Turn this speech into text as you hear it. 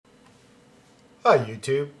Hi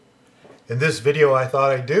YouTube. In this video I thought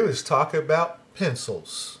I'd do is talk about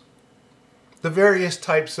pencils. The various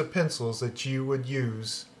types of pencils that you would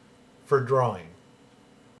use for drawing.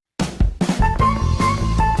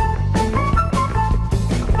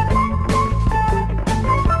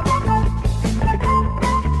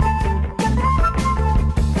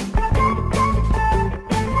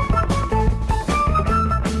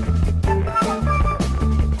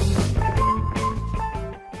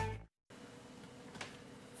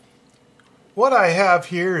 What I have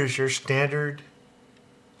here is your standard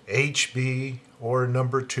HB or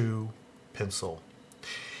number 2 pencil.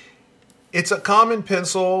 It's a common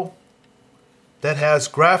pencil that has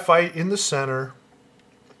graphite in the center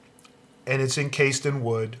and it's encased in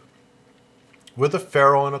wood with a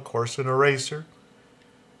ferrule and of course an eraser.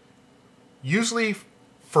 Usually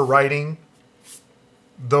for writing,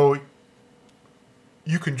 though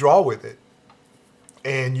you can draw with it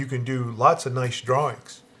and you can do lots of nice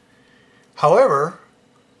drawings. However,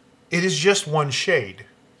 it is just one shade,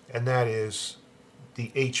 and that is the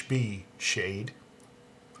HB shade.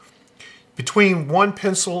 Between one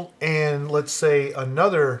pencil and, let's say,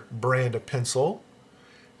 another brand of pencil,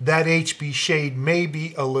 that HB shade may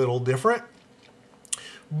be a little different,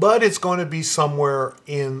 but it's going to be somewhere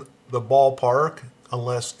in the ballpark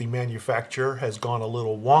unless the manufacturer has gone a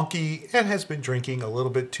little wonky and has been drinking a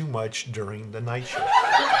little bit too much during the night shift.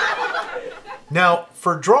 Now,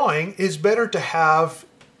 for drawing, it's better to have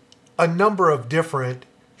a number of different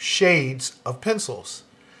shades of pencils.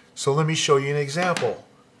 So let me show you an example.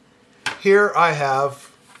 Here I have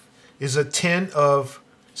is a tin of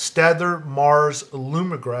Staedtler Mars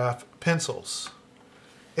Lumograph pencils.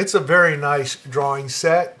 It's a very nice drawing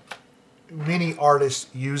set. Many artists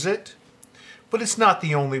use it, but it's not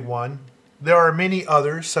the only one. There are many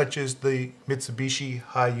others, such as the Mitsubishi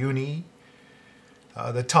Hayuni,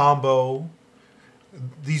 the Tombow.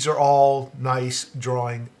 These are all nice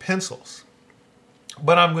drawing pencils.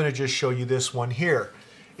 But I'm going to just show you this one here.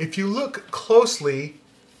 If you look closely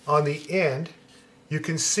on the end, you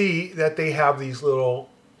can see that they have these little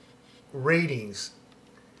ratings.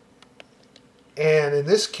 And in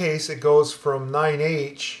this case, it goes from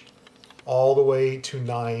 9H all the way to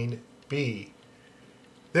 9B.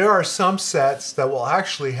 There are some sets that will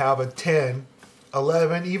actually have a 10,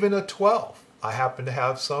 11, even a 12. I happen to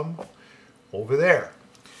have some over there.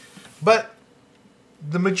 But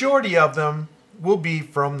the majority of them will be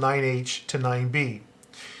from 9H to 9B.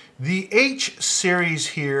 The H series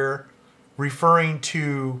here referring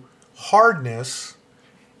to hardness,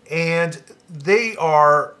 and they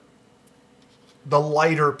are the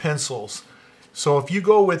lighter pencils. So if you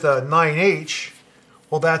go with a 9H,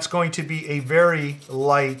 well, that's going to be a very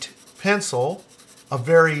light pencil, a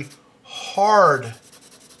very hard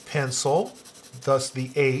pencil, thus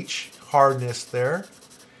the H, hardness there.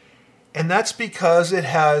 And that's because it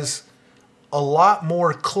has a lot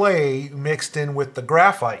more clay mixed in with the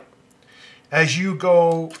graphite. As you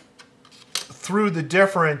go through the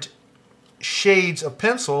different shades of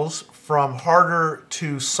pencils from harder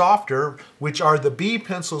to softer, which are the B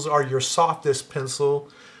pencils are your softest pencil,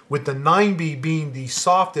 with the 9B being the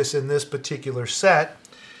softest in this particular set,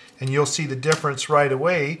 and you'll see the difference right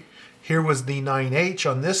away. Here was the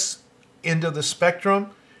 9H on this end of the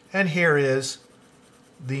spectrum, and here is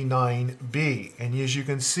the 9B. And as you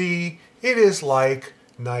can see, it is like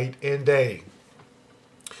night and day.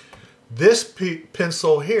 This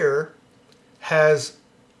pencil here has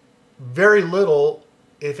very little,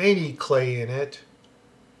 if any, clay in it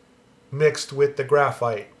mixed with the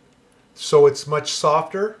graphite. So it's much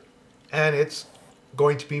softer and it's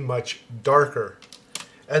going to be much darker.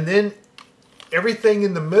 And then everything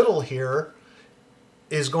in the middle here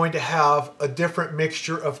is going to have a different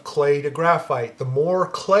mixture of clay to graphite. The more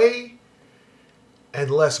clay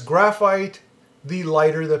and less graphite, the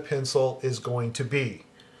lighter the pencil is going to be.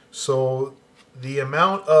 So the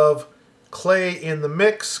amount of clay in the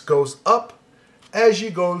mix goes up as you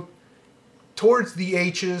go towards the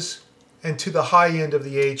H's and to the high end of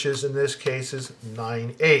the H's, in this case is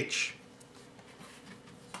 9H.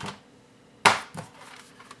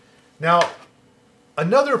 Now,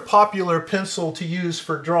 another popular pencil to use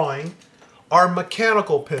for drawing are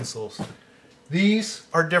mechanical pencils. These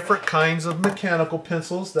are different kinds of mechanical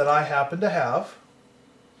pencils that I happen to have.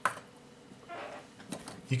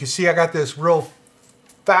 You can see I got this real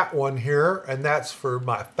fat one here, and that's for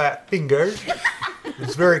my fat fingers.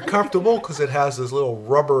 It's very comfortable because it has this little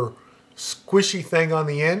rubber squishy thing on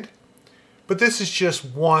the end. But this is just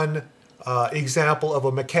one example of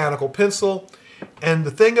a mechanical pencil. And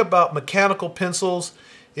the thing about mechanical pencils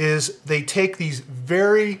is they take these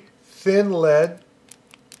very thin lead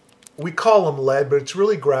we call them lead, but it's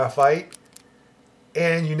really graphite.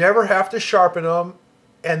 And you never have to sharpen them,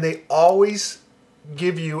 and they always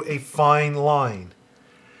give you a fine line.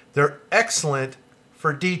 They're excellent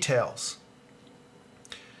for details.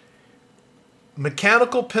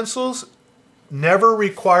 Mechanical pencils never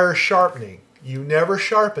require sharpening. You never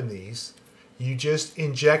sharpen these. You just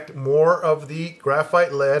inject more of the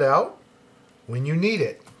graphite lead out when you need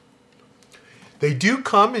it. They do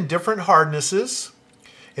come in different hardnesses.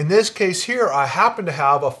 In this case here, I happen to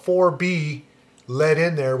have a 4B lead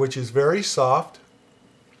in there, which is very soft.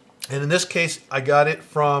 And in this case, I got it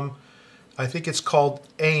from, I think it's called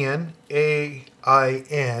AIN,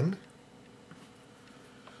 A-I-N.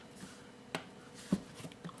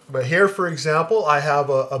 But here, for example, I have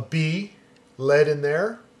a B lead in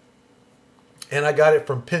there. And I got it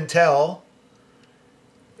from Pentel.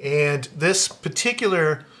 And this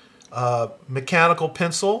particular mechanical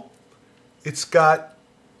pencil, it's got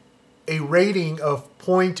a rating of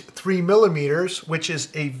 0.3 millimeters, which is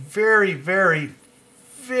a very, very,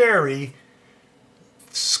 very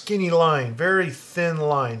skinny line, very thin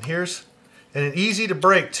line. Here's, and easy to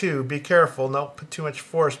break too. Be careful, don't put too much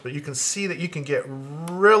force, but you can see that you can get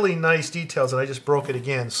really nice details, and I just broke it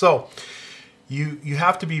again. So you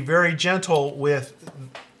have to be very gentle with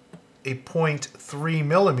a 0.3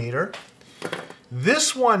 millimeter.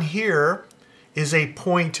 This one here is a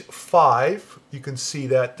 0.5. You can see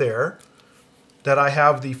that there, that I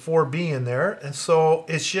have the 4B in there. And so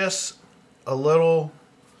it's just a little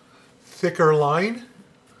thicker line.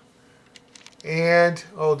 And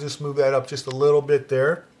I'll just move that up just a little bit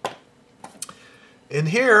there. And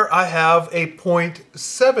here I have a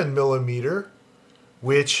 0.7 millimeter,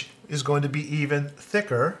 which is going to be even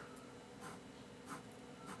thicker.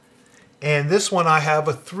 And this one I have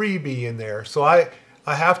a 3B in there. So I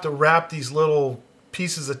have to wrap these little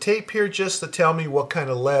pieces of tape here just to tell me what kind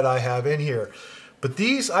of lead I have in here. But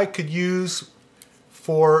these I could use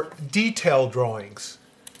for detail drawings.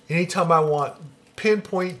 Anytime I want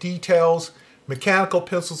pinpoint details, mechanical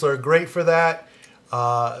pencils are great for that.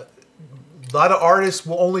 A lot of artists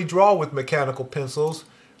will only draw with mechanical pencils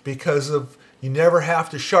because of you never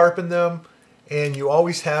have to sharpen them, and you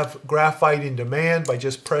always have graphite in demand by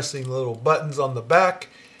just pressing little buttons on the back,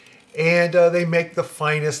 and they make the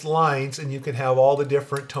finest lines, and you can have all the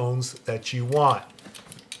different tones that you want.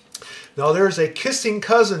 Now there's a kissing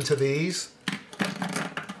cousin to these,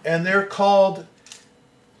 and they're called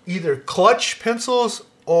either clutch pencils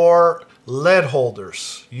or lead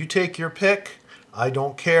holders. You take your pick. I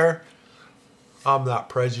don't care. I'm not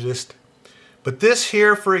prejudiced. But this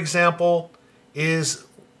here, for example, is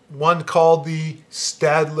one called the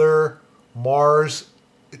Staedtler Mars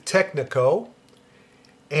Technico.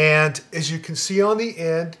 And as you can see on the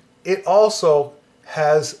end, it also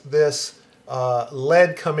has this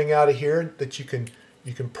lead coming out of here that you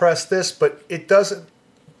can press this, but it doesn't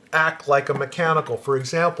act like a mechanical. For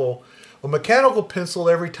example, a mechanical pencil,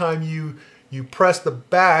 every time you press the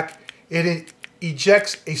back, it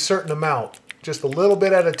ejects a certain amount, just a little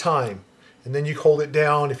bit at a time. And then you hold it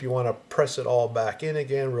down. If you want to press it all back in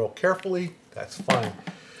again real carefully, that's fine.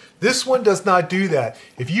 This one does not do that.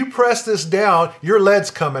 If you press this down, your lead's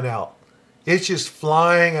coming out. It's just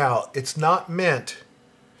flying out. It's not meant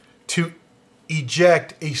to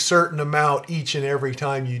eject a certain amount each and every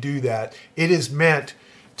time you do that. It is meant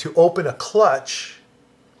to open a clutch,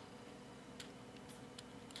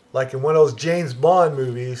 like in one of those James Bond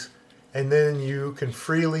movies, and then you can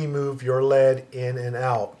freely move your lead in and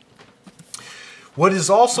out. What is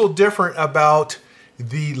also different about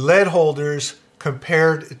the lead holders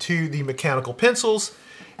compared to the mechanical pencils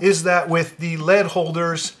is that with the lead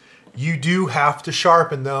holders, you do have to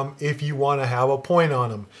sharpen them if you want to have a point on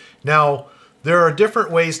them. Now, there are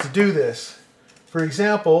different ways to do this. For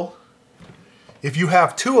example, if you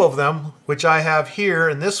have two of them, which I have here,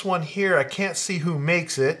 and this one here, I can't see who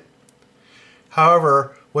makes it.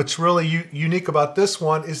 However, what's really unique about this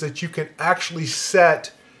one is that you can actually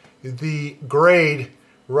set the grade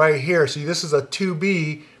right here. See, this is a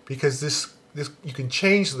 2B because this you can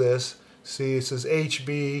change this. See, it says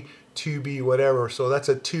HB, 2B, whatever. So that's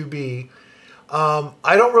a 2B.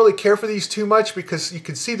 I don't really care for these too much because you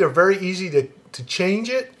can see they're very easy to change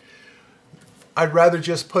it. I'd rather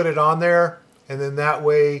just put it on there, and then that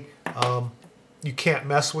way you can't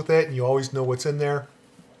mess with it and you always know what's in there.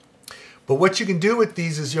 But what you can do with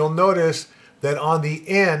these is you'll notice that on the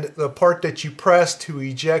end, the part that you press to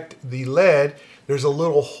eject the lead, there's a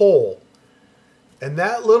little hole. And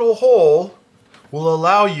that little hole will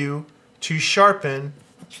allow you to sharpen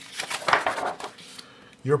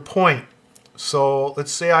your point. So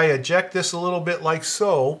let's say I eject this a little bit like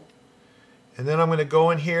so, And then I'm going to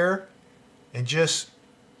go in here and just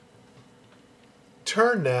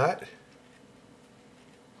turn that.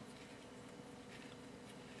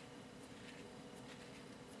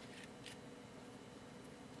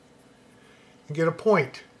 And get a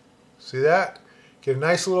point. See that? Get a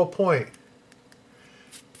nice little point.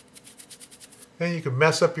 Then you can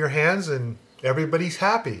mess up your hands and everybody's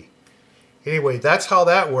happy. Anyway, that's how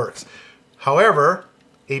that works. However,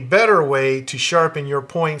 a better way to sharpen your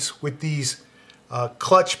points with these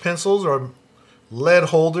clutch pencils or lead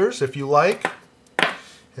holders, if you like,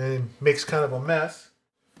 and it makes kind of a mess.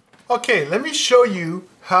 Okay, let me show you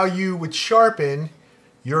how you would sharpen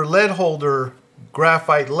your lead holder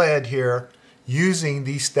graphite lead here using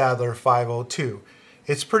the Staedtler 502.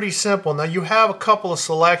 It's pretty simple. Now you have a couple of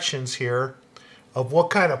selections here of what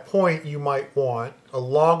kind of point you might want. A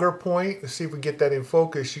longer point, let's see if we get that in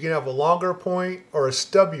focus. You can have a longer point or a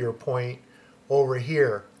stubbier point over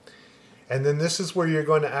here. And then this is where you're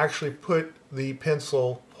going to actually put the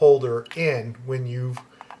pencil holder in when you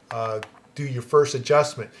do your first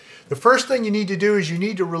adjustment. The first thing you need to do is you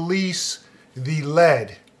need to release the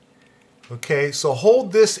lead. Okay, so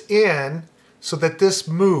hold this in so that this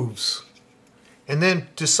moves. And then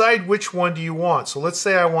decide which one do you want. So let's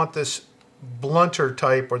say I want this blunter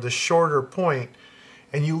type or the shorter point,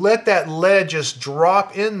 and you let that lead just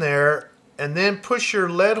drop in there and then push your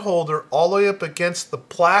lead holder all the way up against the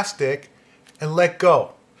plastic and let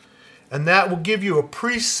go. And that will give you a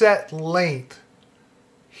preset length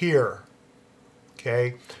here.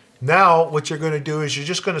 Okay, now what you're going to do is you're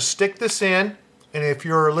just going to stick this in, and if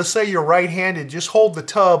you're, let's say you're right-handed, just hold the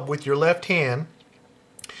tub with your left hand,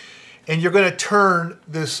 and you're going to turn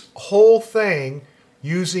this whole thing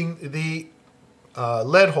using the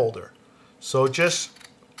lead holder. So just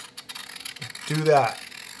do that.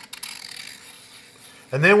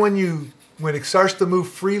 And then when it starts to move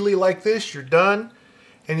freely like this, you're done.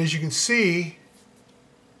 And as you can see,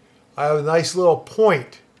 I have a nice little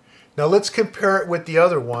point. Now let's compare it with the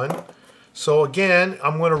other one. So again,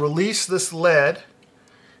 I'm going to release this lead.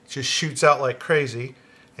 It just shoots out like crazy.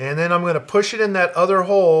 And then I'm going to push it in that other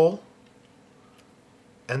hole.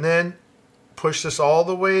 And then push this all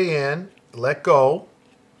the way in, let go,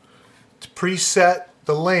 to preset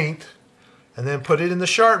the length, and then put it in the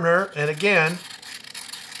sharpener, and again,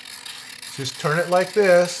 just turn it like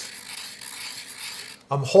this.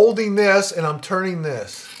 I'm holding this and I'm turning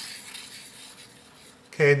this.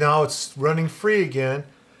 Okay, now it's running free again,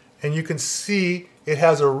 and you can see it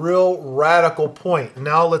has a real radical point.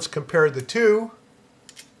 Now let's compare the two,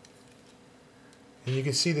 and you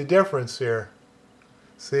can see the difference here.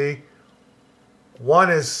 See?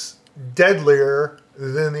 One is deadlier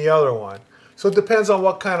than the other one. So it depends on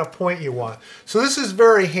what kind of point you want. So this is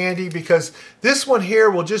very handy because this one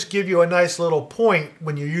here will just give you a nice little point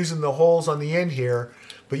when you're using the holes on the end here.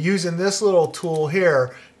 But using this little tool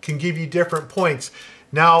here can give you different points.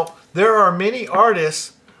 Now, there are many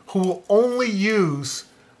artists who only use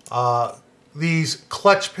these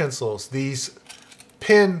clutch pencils, these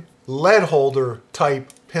pin lead holder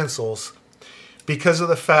type pencils, because of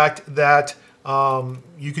the fact that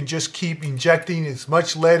you can just keep injecting as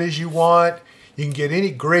much lead as you want. You can get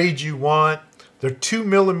any grade you want. They're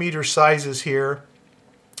 2mm sizes here,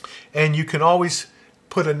 and you can always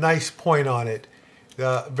put a nice point on it.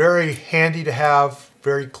 Very handy to have,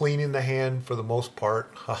 very clean in the hand for the most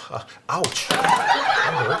part. Ouch!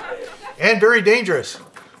 That hurt. And very dangerous,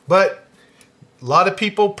 but a lot of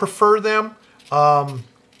people prefer them. I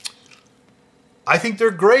think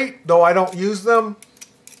they're great, though I don't use them.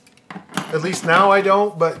 At least now I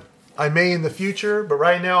don't, but I may in the future. But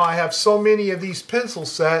right now I have so many of these pencil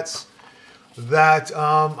sets that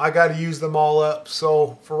I got to use them all up.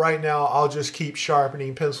 So for right now, I'll just keep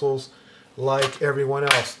sharpening pencils like everyone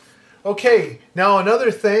else. Okay, now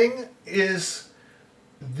another thing is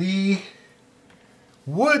the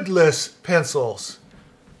woodless pencils.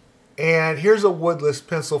 And here's a woodless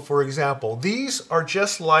pencil, for example. These are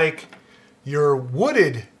just like your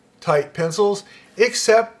wooded type pencils,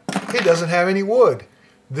 except it doesn't have any wood.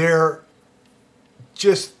 They're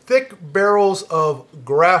just thick barrels of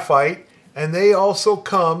graphite, and they also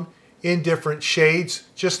come in different shades,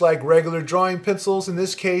 just like regular drawing pencils. In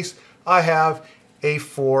this case, I have a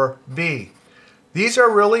 4B. These are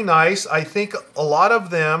really nice. I think a lot of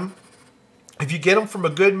them, if you get them from a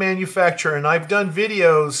good manufacturer, and I've done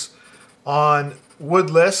videos on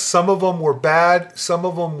woodless, some of them were bad, some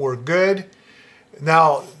of them were good.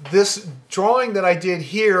 Now, this drawing that I did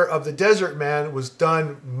here of the Desert Man was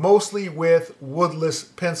done mostly with woodless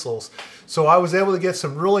pencils. So I was able to get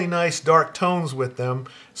some really nice dark tones with them.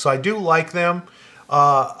 So I do like them.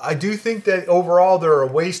 I do think that overall they're a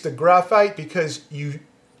waste of graphite because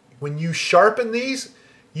when you sharpen these,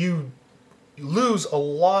 you lose a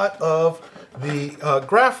lot of the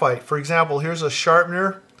graphite. For example, here's a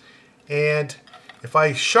sharpener, and if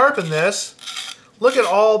I sharpen this, look at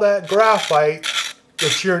all that graphite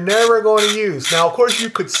that you're never going to use. Now, of course, you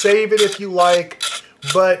could save it if you like,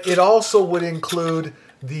 but it also would include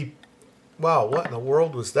the, wow, what in the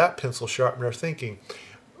world was that pencil sharpener thinking?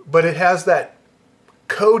 But it has that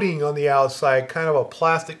coating on the outside, kind of a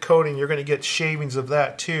plastic coating. You're going to get shavings of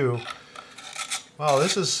that too. Wow,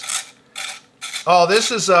 this is, oh,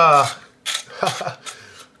 this is, I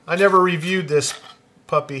never reviewed this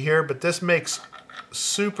puppy here, but this makes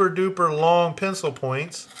super duper long pencil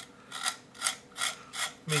points.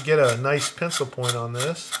 Let me get a nice pencil point on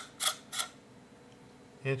this.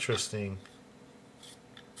 Interesting.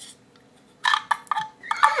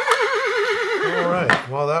 Alright,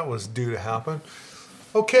 well, that was due to happen.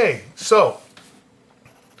 Okay, so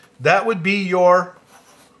that would be your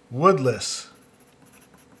woodless.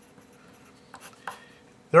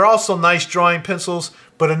 They're also nice drawing pencils,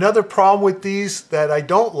 but another problem with these that I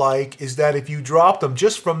don't like is that if you drop them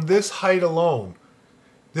just from this height alone,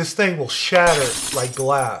 this thing will shatter like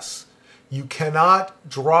glass. You cannot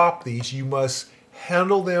drop these. You must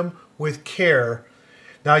handle them with care.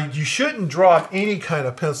 Now, you shouldn't drop any kind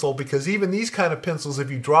of pencil because even these kind of pencils, if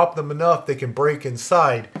you drop them enough, they can break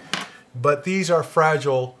inside. But these are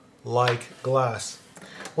fragile like glass.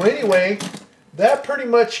 Well, anyway, that pretty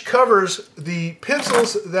much covers the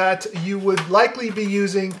pencils that you would likely be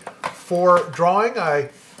using for drawing.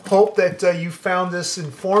 I hope that you found this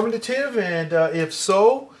informative, and if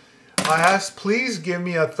so, I ask please give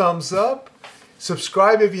me a thumbs up.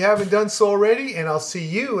 Subscribe if you haven't done so already, and I'll see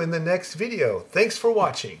you in the next video. Thanks for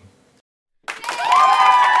watching.